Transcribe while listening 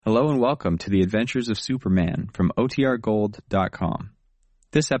Hello and welcome to the Adventures of Superman from OTRGold.com.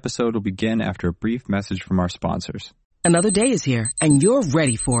 This episode will begin after a brief message from our sponsors. Another day is here, and you're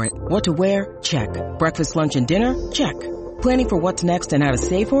ready for it. What to wear? Check. Breakfast, lunch, and dinner? Check. Planning for what's next and how to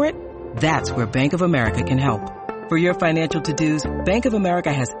save for it? That's where Bank of America can help. For your financial to-dos, Bank of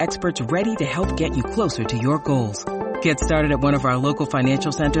America has experts ready to help get you closer to your goals. Get started at one of our local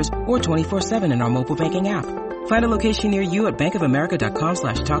financial centers or 24/7 in our mobile banking app. Find a location near you at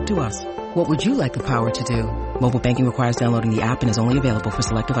bankofamerica.com/talktous. What would you like the power to do? Mobile banking requires downloading the app and is only available for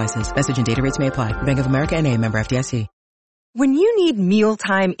select devices. Message and data rates may apply. Bank of America N.A., member FDIC. When you need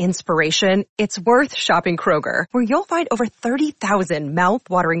mealtime inspiration, it's worth shopping Kroger, where you'll find over 30,000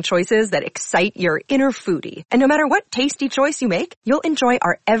 mouth-watering choices that excite your inner foodie. And no matter what tasty choice you make, you'll enjoy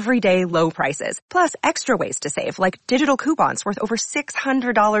our everyday low prices, plus extra ways to save, like digital coupons worth over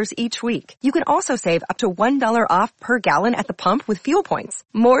 $600 each week. You can also save up to $1 off per gallon at the pump with fuel points.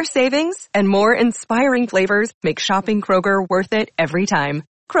 More savings and more inspiring flavors make shopping Kroger worth it every time.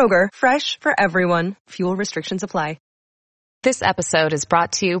 Kroger, fresh for everyone. Fuel restrictions apply. This episode is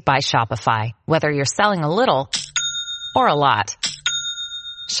brought to you by Shopify. Whether you're selling a little or a lot,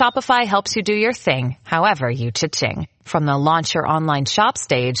 Shopify helps you do your thing, however you cha-ching. From the launch your online shop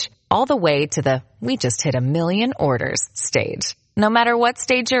stage, all the way to the we just hit 1 million orders stage. No matter what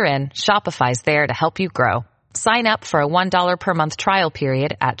stage you're in, Shopify's there to help you grow. Sign up for a $1 per month trial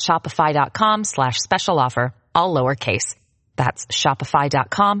period at shopify.com/special offer, all lowercase. That's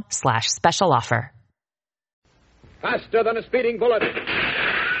shopify.com/special offer. Faster than a speeding bullet.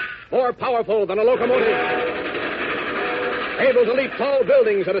 More powerful than a locomotive. Able to leap tall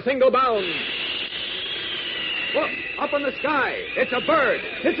buildings at a single bound. Look, up in the sky. It's a bird.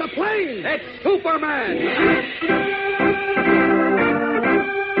 It's a plane. It's Superman.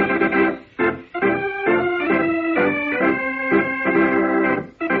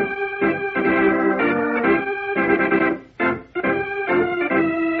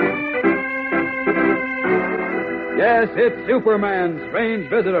 Yes, it's Superman, strange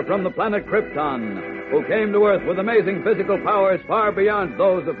visitor from the planet Krypton, who came to Earth with amazing physical powers far beyond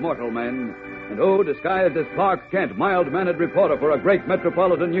those of mortal men, and who, disguised as Clark Kent, mild-mannered reporter for a great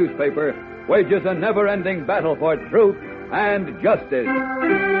metropolitan newspaper, wages a never-ending battle for truth and justice.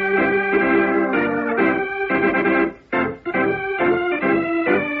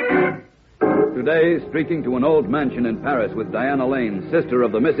 Today, streaking to an old mansion in Paris with Diana Lane, sister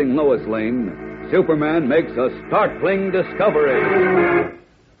of the missing Lois Lane, Superman makes a startling discovery.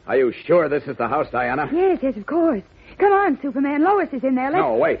 Are you sure this is the house, Diana? Yes, of course. Come on, Superman. Lois is in there.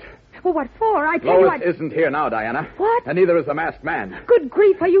 No, wait. Well, what for? I tell you Lois isn't here now, Diana. What? And neither is the masked man. Good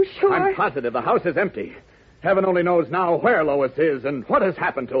grief, are you sure? I'm positive the house is empty. Heaven only knows now where Lois is and what has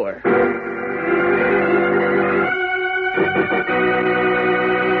happened to her.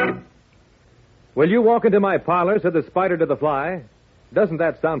 Will you walk into my parlor, said the spider to the fly? Doesn't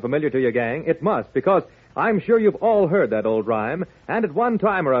that sound familiar to you, gang? It must, because I'm sure you've all heard that old rhyme, and at one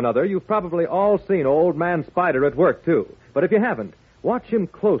time or another, you've probably all seen Old Man Spider at work, too. But if you haven't, watch him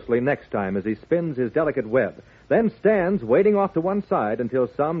closely next time as he spins his delicate web, then stands waiting off to one side until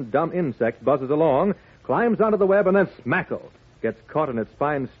some dumb insect buzzes along, climbs onto the web, and then smackle, gets caught in its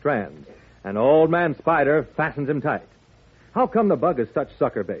fine strands, and Old Man Spider fastens him tight. How come the bug is such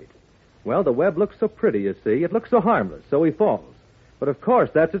sucker bait? Well, the web looks so pretty, you see. It looks so harmless, so he falls. But, of course,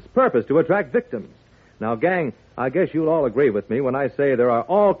 that's its purpose, to attract victims. Now, gang, I guess you'll all agree with me when I say there are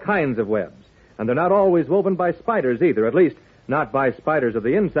all kinds of webs. And they're not always woven by spiders either, at least not by spiders of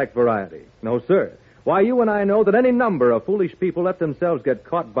the insect variety. No, sir. Why, you and I know that any number of foolish people let themselves get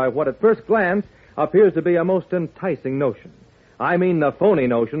caught by what at first glance appears to be a most enticing notion. I mean the phony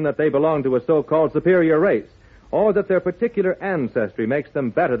notion that they belong to a so-called superior race, or that their particular ancestry makes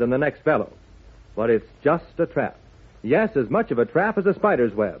them better than the next fellow. But it's just a trap. Yes, as much of a trap as a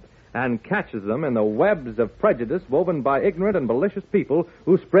spider's web, and catches them in the webs of prejudice woven by ignorant and malicious people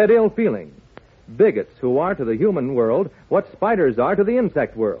who spread ill feeling. Bigots who are to the human world what spiders are to the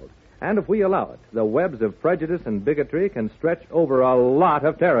insect world. And if we allow it, the webs of prejudice and bigotry can stretch over a lot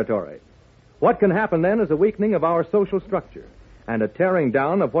of territory. What can happen then is a weakening of our social structure and a tearing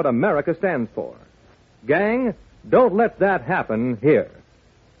down of what America stands for. Gang, don't let that happen here.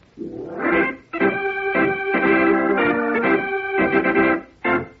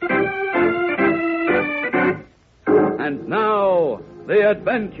 And now, the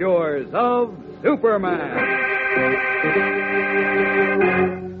adventures of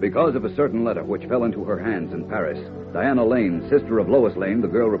Superman. Because of a certain letter which fell into her hands in Paris, Diana Lane, sister of Lois Lane, the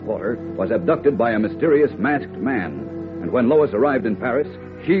girl reporter, was abducted by a mysterious masked man. And when Lois arrived in Paris,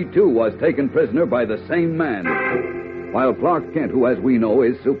 she too was taken prisoner by the same man. While Clark Kent, who, as we know,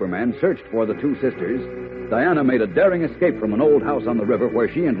 is Superman, searched for the two sisters, Diana made a daring escape from an old house on the river where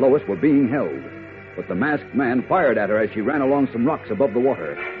she and Lois were being held. But the masked man fired at her as she ran along some rocks above the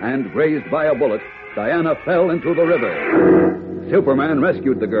water, and, grazed by a bullet, Diana fell into the river. Superman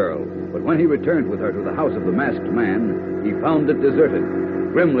rescued the girl, but when he returned with her to the house of the masked man, he found it deserted.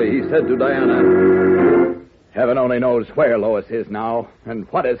 Grimly, he said to Diana, Heaven only knows where Lois is now and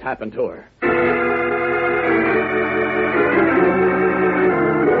what has happened to her.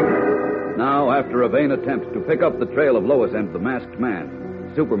 Now, after a vain attempt to pick up the trail of Lois and the masked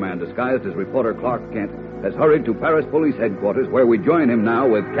man, Superman, disguised as reporter Clark Kent, has hurried to Paris Police Headquarters, where we join him now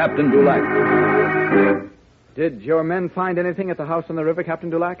with Captain Dulac. Did your men find anything at the house on the river, Captain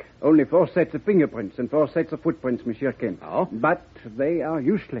Dulac? Only 4 sets of fingerprints and 4 sets of footprints, Monsieur Kent. Oh? But they are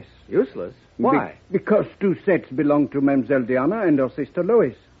useless. Useless? Why? Because 2 sets belong to Mademoiselle Diana and her sister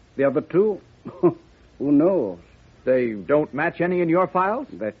Lois. The other 2, who knows? They don't match any in your files?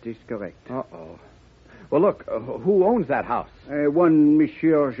 That is correct. Uh-oh. Well, look, who owns that house? One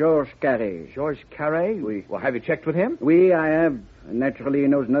Monsieur Georges Carré. Georges Carré? Oui. Well, have you checked with him? Oui, I have. Naturally, he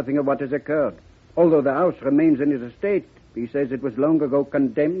knows nothing of what has occurred. Although the house remains in his estate, he says it was long ago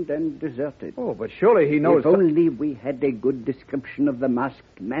condemned and deserted. Oh, but surely he knows... If only we had a good description of the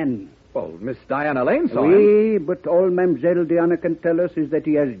masked man. Well, Miss Diana Lane saw him. Oui, but all Mademoiselle Diana can tell us is that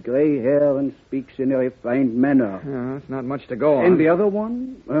he has gray hair and speaks in a refined manner. Yeah, that's not much to go on. And the other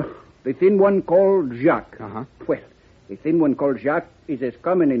one? The thin one called Jacques. Uh-huh. Well, the thin one called Jacques is as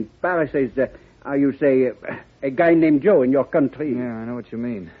common in Paris as, a guy named Joe in your country. Yeah, I know what you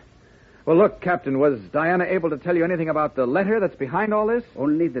mean. Well, look, Captain, was Diana able to tell you anything about the letter that's behind all this?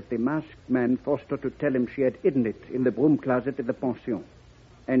 Only that the masked man forced her to tell him she had hidden it in the broom closet at the pension.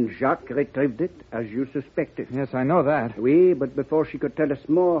 And Jacques retrieved it, as you suspected. Yes, I know that. Oui, but before she could tell us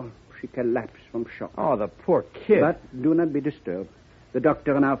more, she collapsed from shock. Oh, the poor kid. But do not be disturbed. The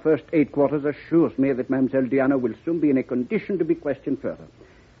doctor in our first aid quarters assures me that Mademoiselle Diana will soon be in a condition to be questioned further.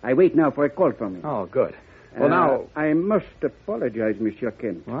 I wait now for a call from him. Oh, good. Well, now... I must apologize, Monsieur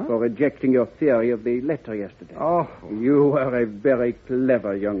Kent, what? for rejecting your theory of the letter yesterday. Oh. You are a very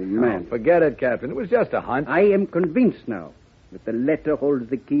clever young man. Oh, forget it, Captain. It was just a hunch. I am convinced now that the letter holds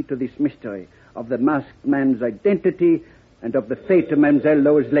the key to this mystery of the masked man's identity and of the fate of Mademoiselle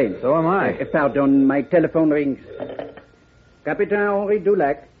Lois Lane. So am I. Pardon, my telephone rings. Capitaine Henri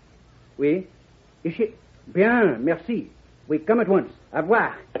Dulac. Oui? Is she... Bien, merci. We come at once. Au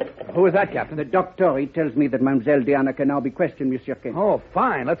revoir. Who is that, Captain? The doctor, he tells me that Mademoiselle Diana can now be questioned, Monsieur Kent. Oh,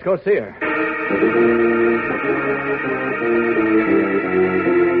 fine. Let's go see her.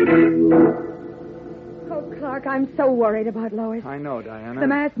 Oh, Clark, I'm so worried about Lois. I know, Diana. The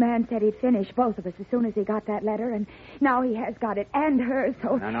masked man said he'd finish both of us as soon as he got that letter, and now he has got it and her,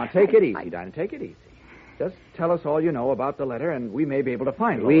 so... Now, take it easy, Diana. Take it easy. Just tell us all you know about the letter, and we may be able to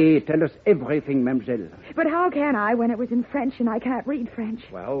find Lois. Oui, tell us everything, mademoiselle. But how can I when it was in French and I can't read French?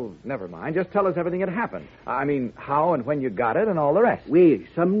 Well, never mind. Just tell us everything that happened. I mean, how and when you got it and all the rest. Oui,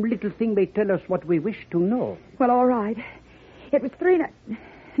 some little thing may tell us what we wish to know. Well, all right. It was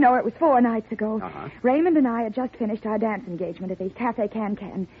 4 nights ago. Uh-huh. Raymond and I had just finished our dance engagement at the Cafe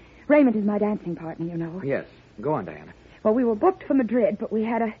Can-Can. Raymond is my dancing partner, you know. Yes. Go on, Diana. Well, we were booked for Madrid, but we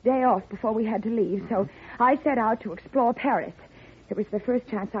had a day off before we had to leave, so I set out to explore Paris. It was the first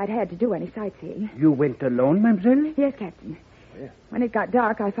chance I'd had to do any sightseeing. You went alone, mademoiselle? Yes, Captain. Yeah. When it got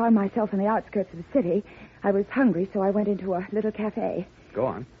dark, I found myself on the outskirts of the city. I was hungry, so I went into a little cafe. Go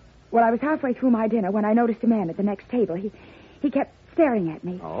on. Well, I was halfway through my dinner when I noticed a man at the next table. He kept staring at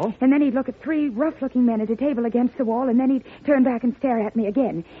me. Oh? And then he'd look at 3 rough-looking men at a table against the wall, and then he'd turn back and stare at me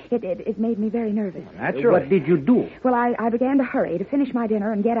again. It made me very nervous. Naturally. What did you do? Well, I began to hurry to finish my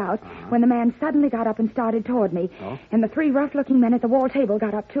dinner and get out when the man suddenly got up and started toward me. Oh? And the 3 rough-looking men at the wall table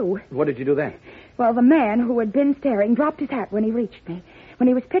got up, too. What did you do then? Well, the man who had been staring dropped his hat when he reached me. When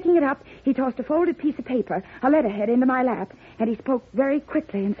he was picking it up, he tossed a folded piece of paper, a letterhead, into my lap, and he spoke very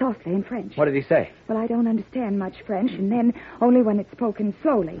quickly and softly in French. What did he say? Well, I don't understand much French, and then only when it's spoken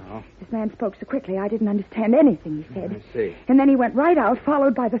slowly. Oh. This man spoke so quickly I didn't understand anything he said. I see. And then he went right out,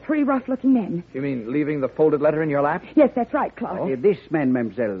 followed by the 3 rough-looking men. You mean leaving the folded letter in your lap? Yes, that's right, Clark. This man,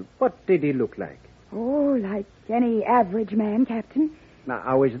 mademoiselle, what did he look like? Oh, like any average man, Captain. Now,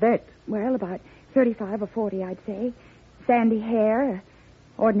 how is that? Well, about 35 or 40, I'd say. Sandy hair,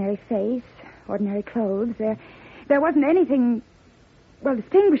 ordinary face, ordinary clothes. There wasn't anything, well,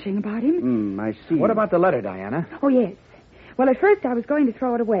 distinguishing about him. I see. What about the letter, Diana? Oh, yes. Well, at first I was going to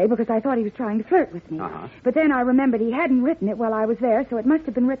throw it away because I thought he was trying to flirt with me. Uh-huh. But then I remembered he hadn't written it while I was there, so it must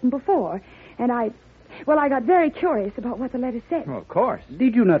have been written before. And I Well, I got very curious about what the letter said. Well, of course.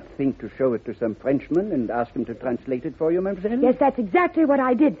 Did you not think to show it to some Frenchman and ask him to translate it for you, mademoiselle? Yes, that's exactly what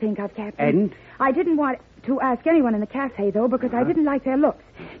I did think of, Captain. And? I didn't want to ask anyone in the cafe, though, because I didn't like their looks.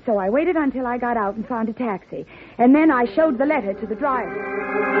 So I waited until I got out and found a taxi. And then I showed the letter to the driver.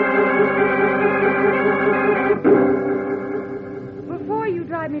 Before you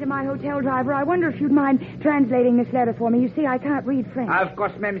drive me to my hotel, driver, I wonder if you'd mind translating this letter for me. You see, I can't read French. Of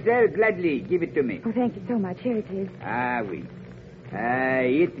course, mademoiselle. Gladly. Give it to me. Oh, thank you so much. Here it is. Ah, oui.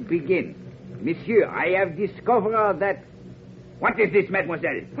 It begins. Monsieur, I have discovered that... What is this,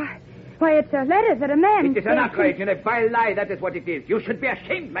 mademoiselle? Why, it's a letter that a man... It is an outrage and a vile lie. That is what it is. You should be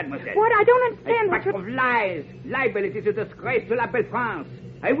ashamed, mademoiselle. What? I don't understand what you're... of lies. Libel, it is a disgrace to la belle France.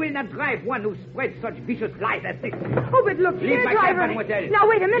 I will not drive one who spreads such vicious lies as this. Oh, but look here, Leave my driver. cab, mademoiselle. Now,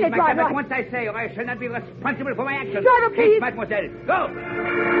 wait a minute, Leave my driver. cab at once, I say, or I shall not be responsible for my actions. Driver, please. Mademoiselle, go.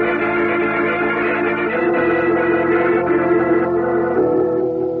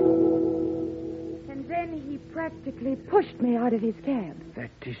 And then he practically pushed me out of his cab.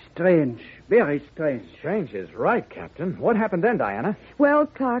 That is strange. Very strange. Strange is right, Captain. What happened then, Diana? Well,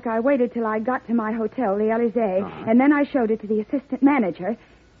 Clark, I waited till I got to my hotel, the Elysee, and then I showed it to the assistant manager,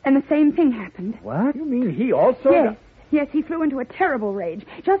 and the same thing happened. What? You mean he also... Yes, he flew into a terrible rage,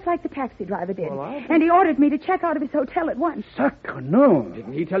 just like the taxi driver did. And he ordered me to check out of his hotel at once. Sacre, no.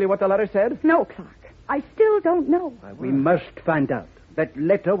 Didn't he tell you what the letter said? No, Clark. I still don't know. We must find out. That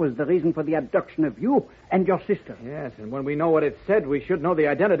letter was the reason for the abduction of you and your sister. Yes, and when we know what it said, we should know the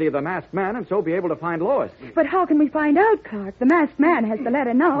identity of the masked man and so be able to find Lois. But how can we find out, Clark? The masked man has the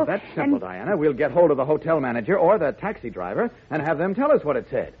letter now. Well, that's simple, Diana. We'll get hold of the hotel manager or the taxi driver and have them tell us what it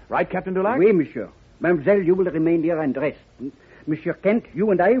said. Right, Captain Dulac? Oui, monsieur. Mademoiselle, you will remain here and rest. Monsieur Kent,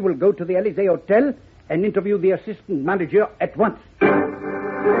 you and I will go to the Elysee Hotel and interview the assistant manager at once.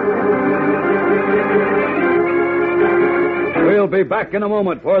 We'll be back in a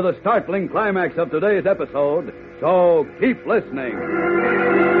moment for the startling climax of today's episode, so keep listening.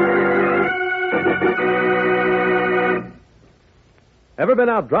 Ever been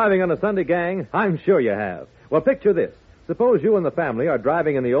out driving on a Sunday, gang? I'm sure you have. Well, picture this. Suppose you and the family are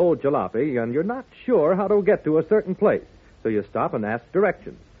driving in the old jalopy and you're not sure how to get to a certain place, so you stop and ask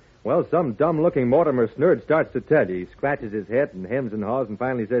directions. Well, some dumb-looking Mortimer Snurd starts to tell you. He scratches his head and hems and haws and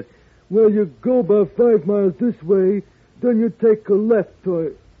finally says, "Well, you go about 5 miles this way, then you take a left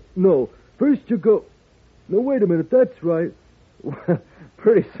turn. No, first you go... No, wait a minute, that's right." Well,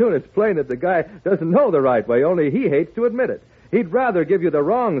 pretty soon it's plain that the guy doesn't know the right way, only he hates to admit it. He'd rather give you the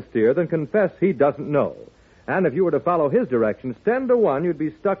wrong steer than confess he doesn't know. And if you were to follow his directions, 10 to 1, you'd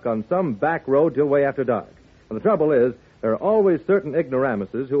be stuck on some back road till way after dark. And the trouble is, there are always certain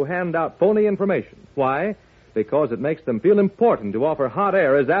ignoramuses who hand out phony information. Why? Because it makes them feel important to offer hot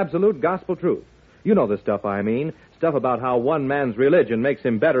air as absolute gospel truth. You know the stuff I mean. Stuff about how one man's religion makes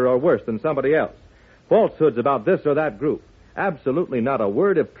him better or worse than somebody else. Falsehoods about this or that group. Absolutely not a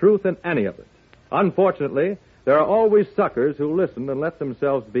word of truth in any of it. Unfortunately, there are always suckers who listen and let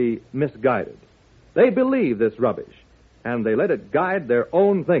themselves be misguided. They believe this rubbish, and they let it guide their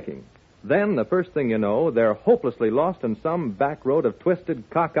own thinking. Then, the first thing you know, they're hopelessly lost in some back road of twisted,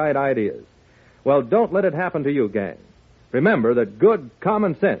 cockeyed ideas. Well, don't let it happen to you, gang. Remember that good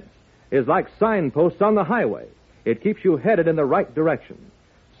common sense is like signposts on the highway. It keeps you headed in the right direction.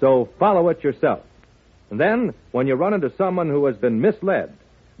 So follow it yourself. And then, when you run into someone who has been misled,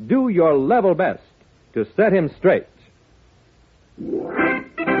 do your level best to set him straight.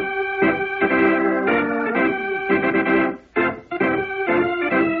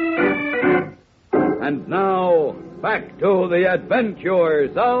 And now, back to the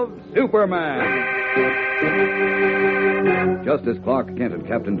adventures of Superman. Just as Clark Kent and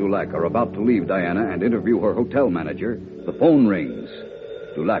Captain Dulac are about to leave Diana and interview her hotel manager, the phone rings.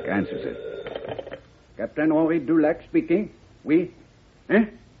 Dulac answers it. Captain Henri Dulac speaking. Oui. Hein?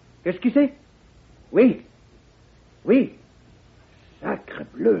 Qu'est-ce qui c'est? Oui. Oui. Sacre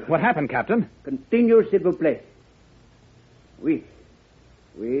bleu. What happened, Captain? Continue, s'il vous plaît. Oui.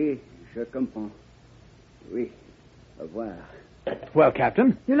 Oui, je comprends. Oui. Au revoir. Well,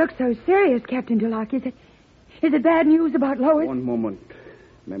 Captain? You look so serious, Captain Dulac. Is it bad news about Lois? One moment,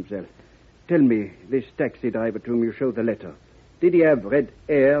 mademoiselle. Tell me, this taxi driver to whom you showed the letter, did he have red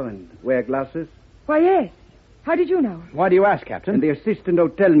hair and wear glasses? Why, yes. How did you know? Why do you ask, Captain? And the assistant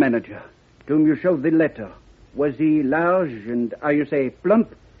hotel manager to whom you showed the letter, was he large and, how you say,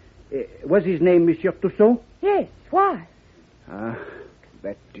 plump? Was his name Monsieur Tussaud? Yes. Why? Ah,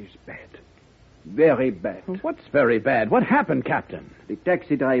 that is bad. Very bad. What's very bad? What happened, Captain? The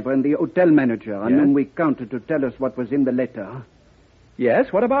taxi driver and the hotel manager on whom we counted to tell us what was in the letter.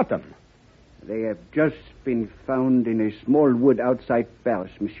 Yes, what about them? They have just been found in a small wood outside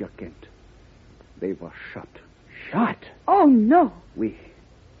Paris, Monsieur Kent. They were shot. Shot? Oh, no. Oui.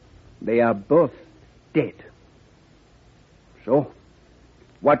 They are both dead. So,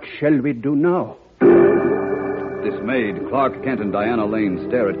 what shall we do now? Dismayed, Clark Kent and Diana Lane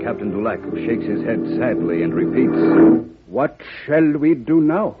stare at Captain Dulac, who shakes his head sadly and repeats, What shall we do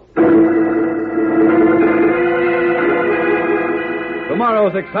now?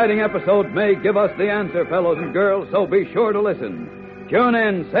 Tomorrow's exciting episode may give us the answer, fellows and girls, so be sure to listen. Tune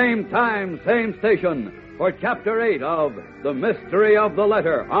in, same time, same station, for Chapter 8 of The Mystery of the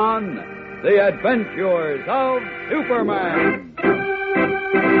Letter on The Adventures of Superman.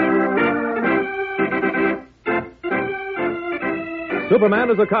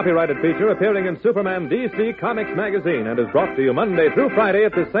 Superman is a copyrighted feature appearing in Superman DC Comics magazine and is brought to you Monday through Friday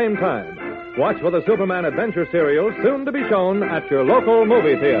at the same time. Watch for the Superman Adventure serial soon to be shown at your local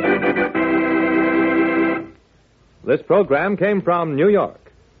movie theater. This program came from New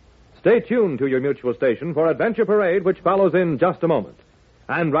York. Stay tuned to your mutual station for Adventure Parade, which follows in just a moment.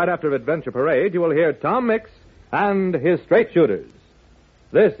 And right after Adventure Parade, you will hear Tom Mix and his Straight Shooters.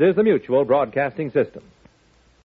 This is the Mutual Broadcasting System.